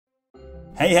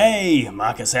Hey,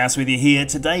 Marcus House with you here.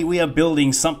 Today we are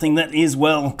building something that is,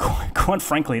 well, quite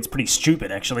frankly, it's pretty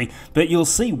stupid actually, but you'll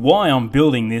see why I'm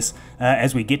building this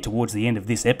as we get towards the end of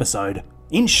this episode.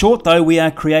 In short though, we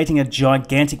are creating a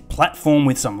gigantic platform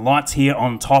with some lights here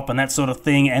on top and that sort of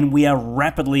thing, and we are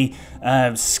rapidly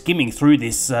skimming through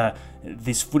this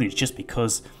footage just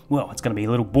because, well, it's going to be a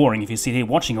little boring if you sit here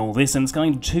watching all this, and it's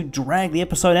going to drag the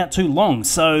episode out too long.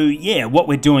 So yeah, what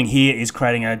we're doing here is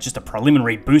creating just a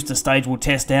preliminary booster stage we'll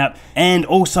test out, and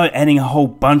also adding a whole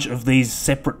bunch of these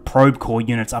separate probe core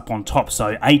units up on top,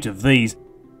 so 8 of these.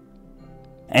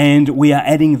 And we are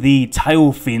adding the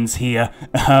tail fins here,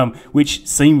 which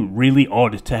seem really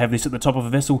odd to have this at the top of a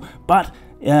vessel, but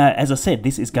as I said,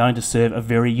 this is going to serve a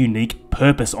very unique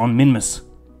purpose on Minmus.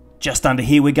 Just under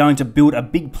here we're going to build a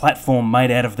big platform made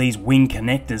out of these wing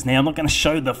connectors. Now I'm not going to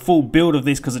show the full build of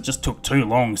this because it just took too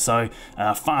long, so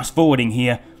fast forwarding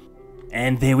here.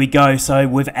 And there we go, so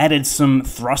we've added some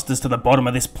thrusters to the bottom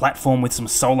of this platform with some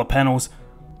solar panels.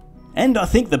 And I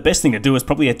think the best thing to do is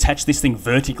probably attach this thing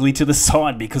vertically to the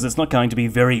side because it's not going to be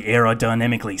very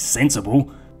aerodynamically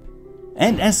sensible.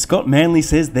 And as Scott Manley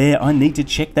says there, I need to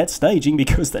check that staging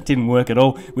because that didn't work at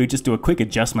all. We'll just do a quick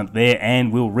adjustment there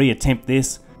and we'll reattempt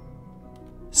this.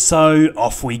 So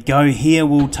off we go here,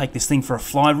 we'll take this thing for a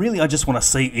fly. Really, I just want to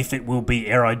see if it will be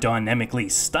aerodynamically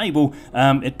stable.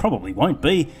 It probably won't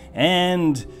be,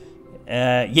 and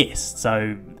yes,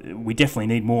 so we definitely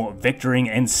need more vectoring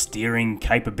and steering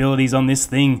capabilities on this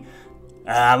thing.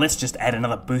 Let's just add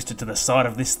another booster to the side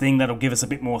of this thing. That'll give us a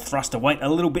bit more thruster weight, a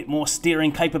little bit more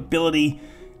steering capability,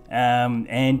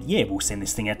 and yeah, we'll send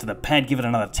this thing out to the pad, give it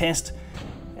another test.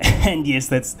 And yes,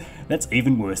 that's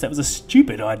even worse. That was a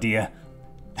stupid idea.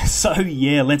 So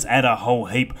yeah, let's add a whole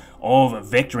heap of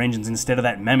vector engines instead of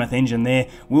that mammoth engine there.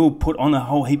 We'll put on a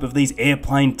whole heap of these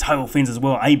airplane tail fins as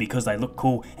well, because they look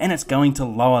cool, and it's going to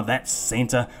lower that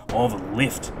center of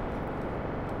lift.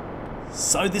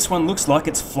 So this one looks like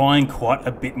it's flying quite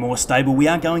a bit more stable. We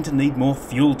are going to need more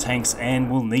fuel tanks,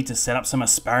 and we'll need to set up some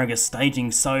asparagus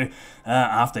staging, so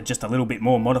after just a little bit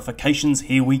more modifications,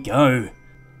 here we go.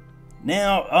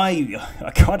 Now, I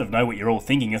kind of know what you're all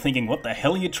thinking. You're thinking, what the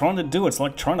hell are you trying to do? It's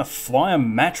like trying to fly a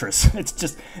mattress.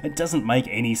 It doesn't make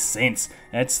any sense.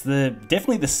 It's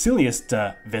definitely the silliest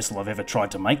vessel I've ever tried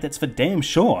to make, that's for damn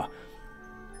sure.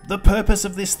 The purpose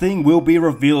of this thing will be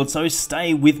revealed, so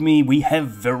stay with me. We have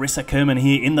Verissa Kerman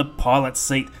here in the pilot's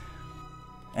seat.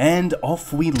 And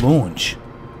off we launch.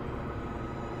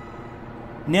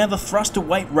 Now the thruster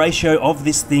weight ratio of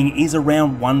this thing is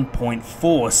around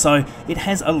 1.4, so it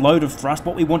has a load of thrust.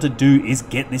 What we want to do is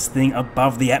get this thing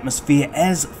above the atmosphere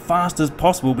as fast as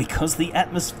possible because the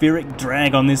atmospheric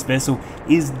drag on this vessel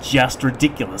is just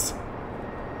ridiculous.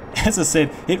 As I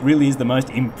said, it really is the most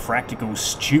impractical,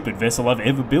 stupid vessel I've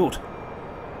ever built.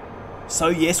 So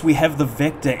yes, we have the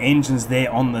vector engines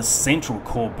there on the central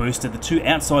core booster, the 2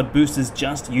 outside boosters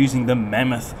just using the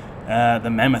mammoth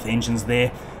engines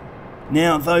there.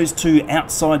 Now those 2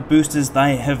 outside boosters,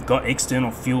 they have got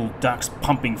external fuel ducts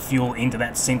pumping fuel into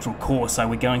that central core, so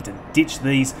we're going to ditch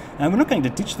these. We're not going to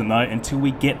ditch them though until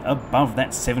we get above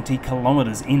that 70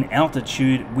 kilometers in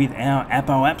altitude with our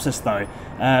apoapsis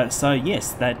though. So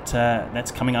yes,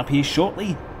 that's coming up here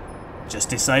shortly. Just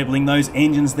disabling those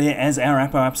engines there as our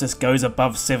apoapsis goes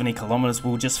above 70 kilometers.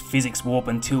 We'll just physics warp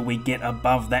until we get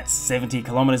above that 70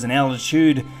 kilometers in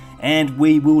altitude, and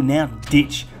we will now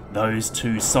ditch those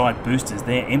 2 side boosters.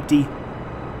 They're empty.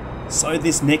 So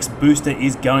this next booster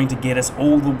is going to get us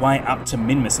all the way up to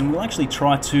Minmus, and we'll actually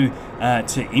try to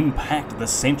impact the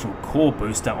central core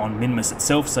booster on Minmus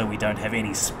itself so we don't have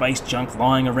any space junk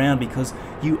lying around, because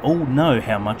you all know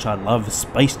how much I love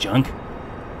space junk.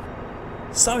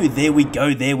 So there we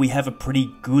go, there we have a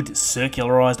pretty good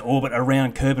circularized orbit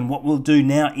around Kerbal. What we'll do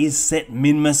now is set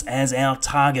Minmus as our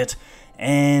target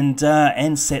and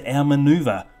set our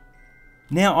maneuver.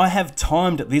 Now I have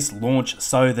timed this launch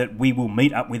so that we will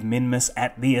meet up with Minmus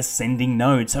at the ascending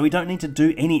node, so we don't need to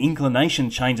do any inclination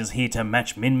changes here to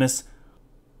match Minmus.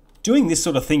 Doing this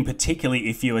sort of thing, particularly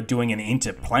if you are doing an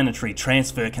interplanetary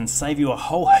transfer, can save you a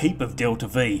whole heap of delta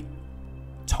V.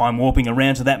 Time warping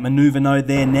around to that maneuver node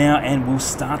there now, and we'll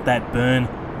start that burn.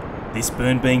 This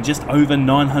burn being just over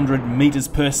 900 meters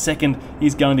per second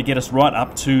is going to get us right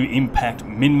up to impact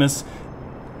Minmus.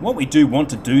 What we do want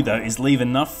to do though is leave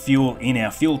enough fuel in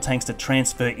our fuel tanks to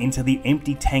transfer into the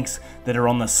empty tanks that are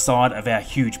on the side of our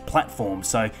huge platform.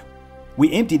 So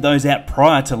we emptied those out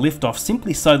prior to liftoff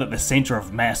simply so that the center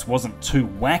of mass wasn't too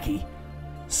wacky.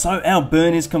 So our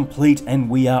burn is complete and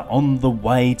we are on the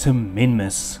way to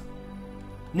Minmus.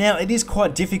 Now, it is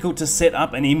quite difficult to set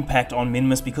up an impact on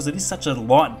Minmus because it is such a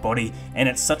light body and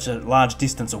it's such a large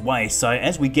distance away. So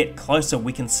as we get closer,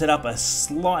 we can set up a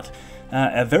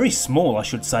a very small, I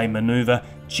should say, maneuver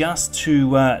just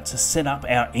to set up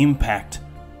our impact.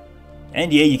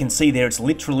 And yeah, you can see there it's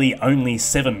literally only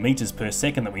 7 meters per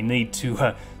second that we need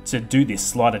to do this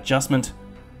slight adjustment.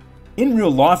 In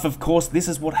real life, of course, this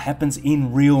is what happens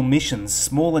in real missions.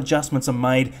 Small adjustments are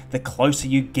made the closer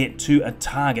you get to a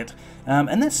target.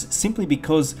 And that's simply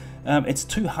because it's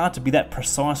too hard to be that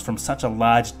precise from such a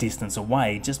large distance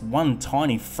away. Just one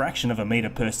tiny fraction of a meter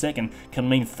per second can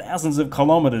mean thousands of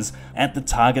kilometers at the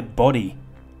target body.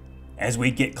 As we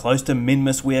get close to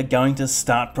Minmus, we are going to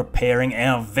start preparing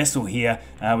our vessel here.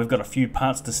 We've got a few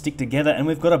parts to stick together and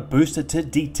we've got a booster to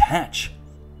detach.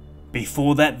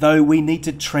 Before that though, we need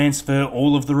to transfer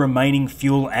all of the remaining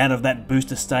fuel out of that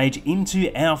booster stage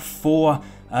into our four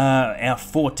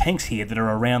tanks here that are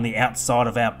around the outside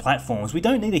of our platforms. We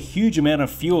don't need a huge amount of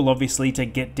fuel obviously to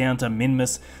get down to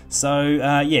Minmus, so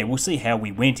yeah, we'll see how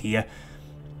we went here.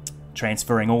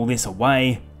 Transferring all this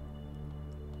away.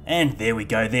 And there we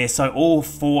go there, so all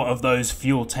 4 of those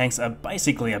fuel tanks are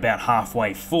basically about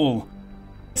halfway full.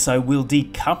 So we'll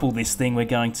decouple this thing, we're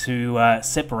going to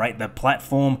separate the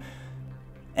platform.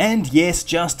 And yes,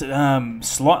 just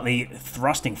slightly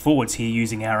thrusting forwards here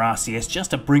using our RCS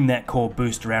just to bring that core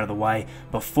booster out of the way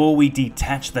before we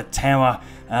detach the tower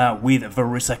with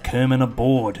Varissa Kerman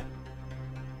aboard.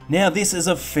 Now this is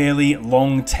a fairly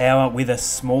long tower with a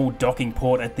small docking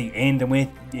port at the end, and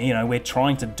we're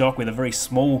trying to dock with a very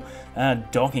small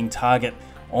docking target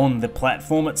on the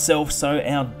platform itself, so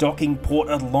our docking port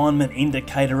alignment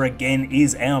indicator again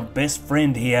is our best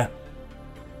friend here.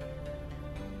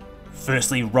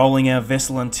 Firstly, rolling our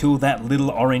vessel until that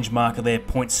little orange marker there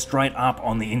points straight up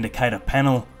on the indicator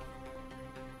panel.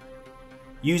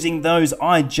 Using those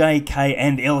I, J, K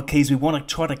and L keys, we want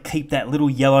to try to keep that little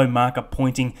yellow marker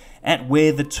pointing at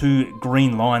where the 2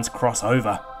 green lines cross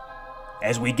over.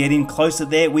 As we get in closer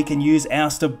there, we can use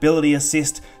our stability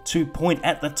assist to point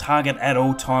at the target at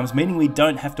all times, meaning we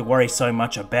don't have to worry so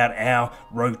much about our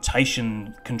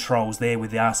rotation controls there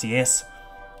with the RCS.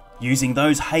 Using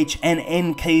those H and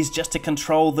N keys just to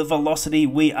control the velocity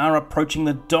we are approaching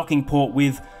the docking port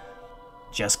with.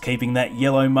 Just keeping that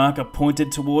yellow marker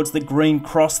pointed towards the green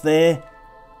cross there.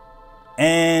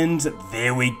 And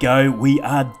there we go, we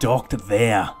are docked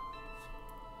there.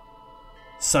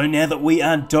 So now that we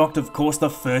are docked, of course, the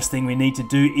first thing we need to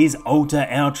do is alter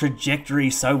our trajectory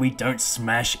so we don't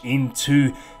smash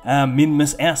into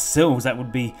Minmus ourselves. That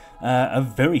would be a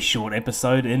very short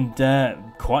episode and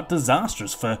quite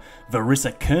disastrous for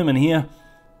Varissa Kerman here.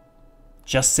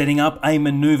 Just setting up a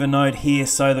maneuver node here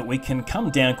so that we can come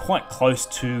down quite close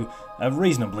to a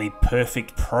reasonably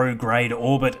perfect prograde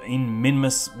orbit. In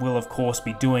Minmus, we'll of course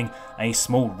be doing a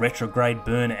small retrograde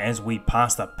burn as we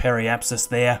pass the periapsis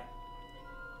there.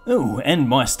 Oh, and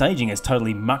my staging is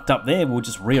totally mucked up there. We'll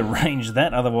just rearrange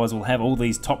that, otherwise we'll have all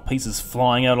these top pieces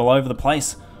flying out all over the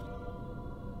place.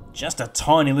 Just a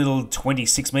tiny little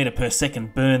 26 meter per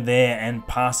second burn there and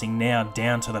passing now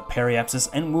down to the periapsis,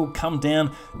 and we'll come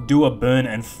down, do a burn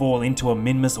and fall into a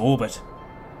Minmus orbit.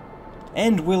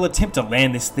 And we'll attempt to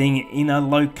land this thing in a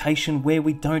location where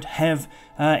we don't have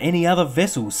any other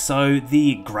vessels, so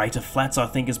the Greater Flats I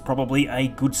think is probably a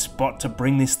good spot to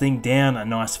bring this thing down, a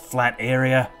nice flat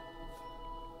area.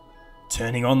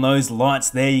 Turning on those lights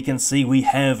there, you can see we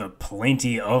have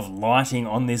plenty of lighting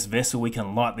on this vessel. We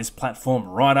can light this platform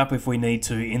right up if we need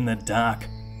to in the dark.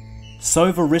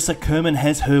 So Varissa Kerman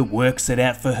has her work set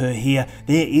out for her here.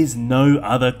 There is no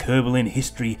other Kerbal in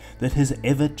history that has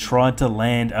ever tried to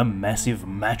land a massive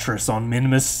mattress on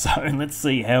Minmus, so let's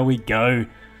see how we go.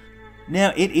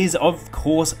 Now, it is of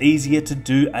course easier to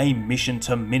do a mission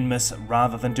to Minmus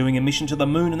rather than doing a mission to the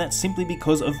moon, and that's simply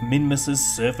because of Minmus's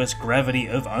surface gravity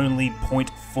of only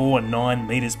 0.49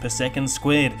 meters per second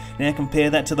squared. Now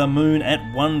compare that to the moon at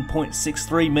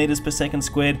 1.63 meters per second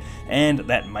squared, and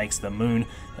that makes the moon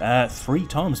 3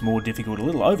 times more difficult, a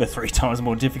little over 3 times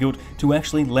more difficult to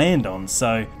actually land on.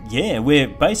 So yeah, we're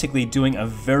basically doing a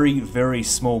very, very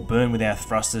small burn with our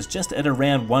thrusters, just at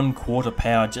around 1/4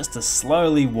 power, just to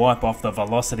slowly wipe off the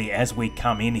velocity as we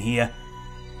come in here.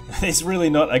 There's really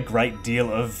not a great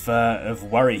deal of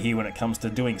worry here when it comes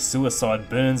to doing suicide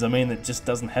burns. I mean, it just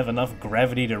doesn't have enough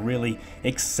gravity to really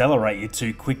accelerate you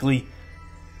too quickly.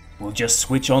 We'll just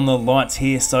switch on the lights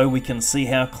here so we can see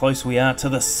how close we are to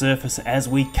the surface as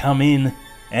we come in.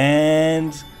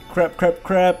 And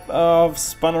crap, oh, I've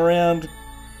spun around.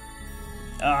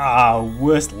 Ah,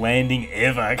 worst landing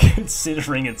ever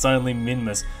considering it's only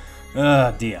Minmus.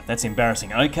 Oh dear, that's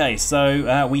embarrassing. Okay,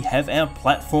 so we have our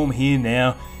platform here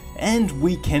now, and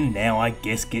we can now, I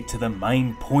guess, get to the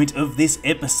main point of this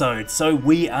episode. So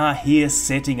we are here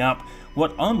setting up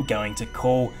what I'm going to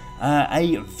call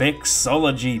a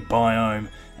vexology biome.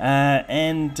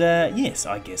 Yes,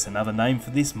 I guess another name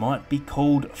for this might be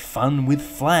called Fun with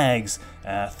Flags.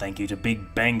 Thank you to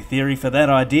Big Bang Theory for that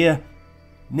idea.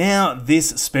 Now, this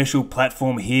special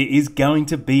platform here is going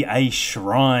to be a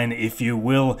shrine, if you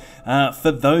will,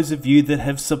 for those of you that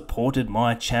have supported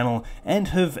my channel and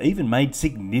have even made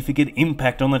significant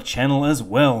impact on the channel as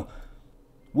well.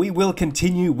 We will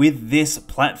continue with this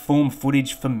platform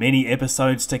footage for many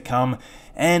episodes to come,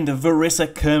 and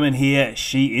Varessa Kerman here,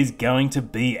 she is going to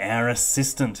be our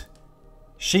assistant.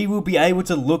 She will be able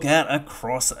to look out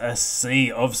across a sea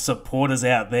of supporters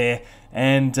out there,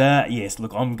 and yes,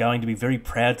 look, I'm going to be very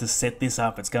proud to set this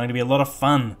up. It's going to be a lot of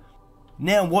fun.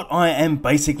 Now, what I am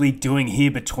basically doing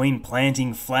here between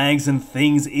planting flags and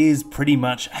things is pretty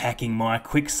much hacking my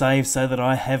quick save so that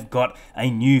I have got a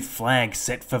new flag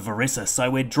set for Varessa. So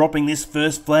we're dropping this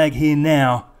first flag here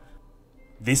now.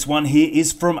 This one here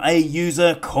is from a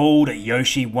user called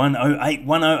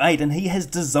Yoshi108108, and he has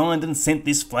designed and sent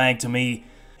this flag to me.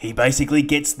 He basically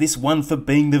gets this one for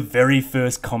being the very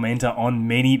first commenter on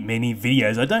many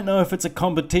videos. I don't know if it's a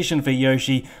competition for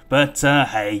Yoshi, but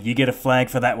hey, you get a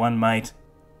flag for that one, mate.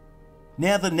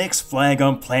 Now the next flag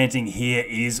I'm planting here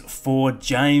is for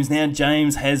James. Now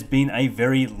James has been a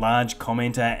very large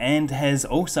commenter and has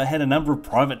also had a number of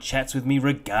private chats with me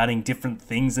regarding different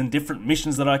things and different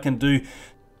missions that I can do.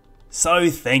 So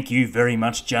thank you very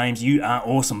much, James, you are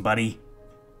awesome, buddy.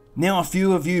 Now, a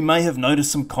few of you may have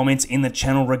noticed some comments in the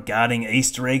channel regarding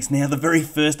Easter eggs. Now, the very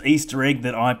first Easter egg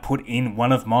that I put in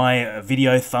one of my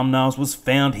video thumbnails was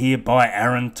found here by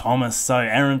Aaron Thomas. So,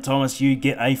 Aaron Thomas, you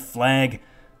get a flag.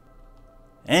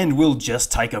 And we'll just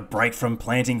take a break from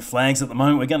planting flags at the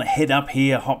moment. We're going to head up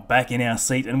here, hop back in our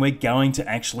seat, and we're going to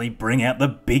actually bring out the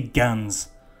big guns.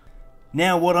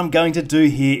 Now, what I'm going to do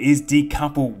here is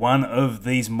decouple one of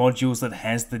these modules that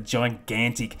has the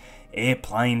gigantic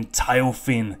airplane tail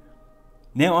fin.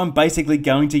 Now I'm basically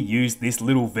going to use this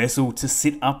little vessel to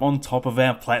sit up on top of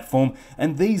our platform,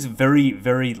 and these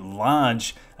very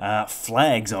large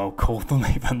flags, I'll call them,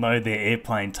 even though they're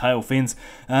airplane tail fins,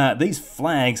 these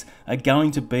flags are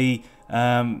going to be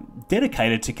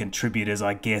dedicated to contributors,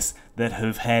 I guess, that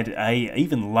have had a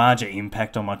even larger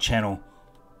impact on my channel.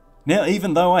 Now,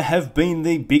 even though I have been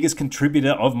the biggest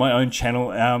contributor of my own channel,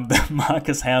 the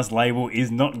Marcus House label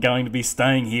is not going to be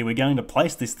staying here. We're going to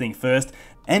place this thing first,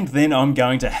 and then I'm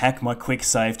going to hack my quick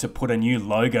save to put a new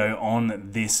logo on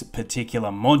this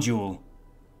particular module.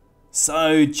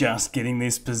 So, just getting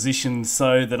this positioned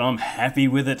so that I'm happy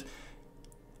with it.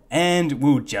 And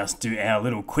we'll just do our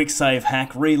little quick save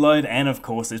hack reload, and of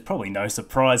course there's probably no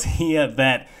surprise here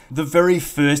that the very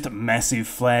first massive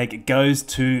flag goes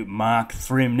to Mark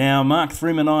Thrim. Now Mark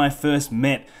Thrim and I first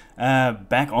met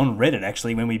back on Reddit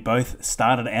actually when we both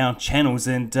started our channels,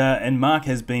 and Mark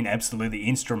has been absolutely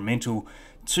instrumental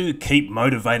to keep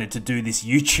motivated to do this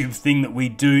YouTube thing that we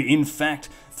do. In fact,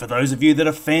 for those of you that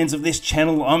are fans of this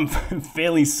channel, I'm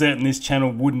fairly certain this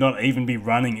channel would not even be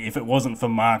running if it wasn't for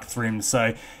Mark Thrim.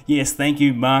 So yes, thank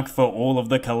you Mark for all of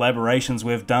the collaborations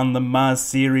we've done. The Mars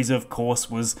series, of course,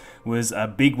 was a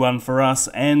big one for us,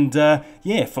 and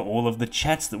yeah, for all of the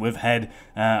chats that we've had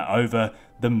over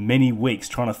the many weeks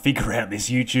trying to figure out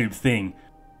this YouTube thing.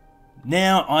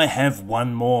 Now I have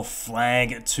one more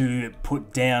flag to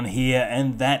put down here,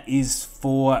 and that is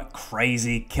for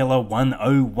Crazy Killer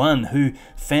 101, who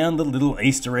found the little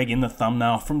Easter egg in the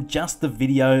thumbnail from just the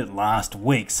video last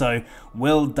week. So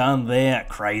well done there,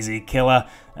 Crazy Killer,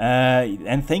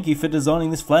 and thank you for designing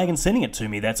this flag and sending it to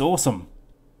me. That's awesome.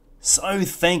 So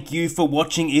thank you for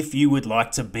watching. If you would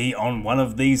like to be on one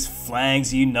of these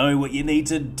flags, you know what you need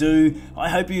to do. I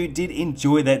hope you did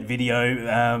enjoy that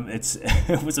video.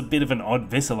 It was a bit of an odd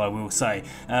vessel, I will say.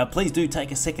 Please do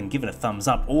take a second, give it a thumbs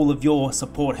up. All of your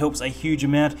support helps a huge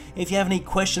amount. If you have any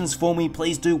questions for me,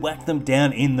 please do whack them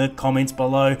down in the comments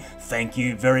below. Thank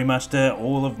you very much to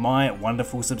all of my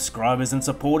wonderful subscribers and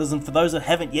supporters, and for those that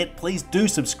haven't yet, please do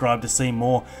subscribe to see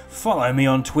more. Follow me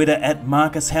on Twitter at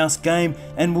MarcusHouseGame,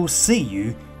 and we'll see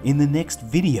you in the next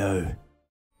video.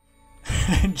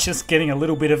 Just getting a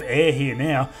little bit of air here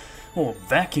now, or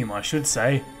vacuum I should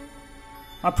say.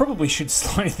 I probably should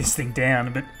slow this thing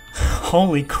down, but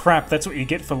holy crap, that's what you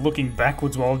get for looking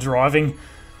backwards while driving.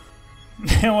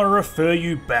 Now I refer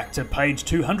you back to page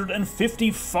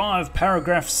 255,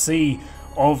 paragraph C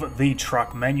of the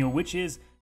truck manual, which is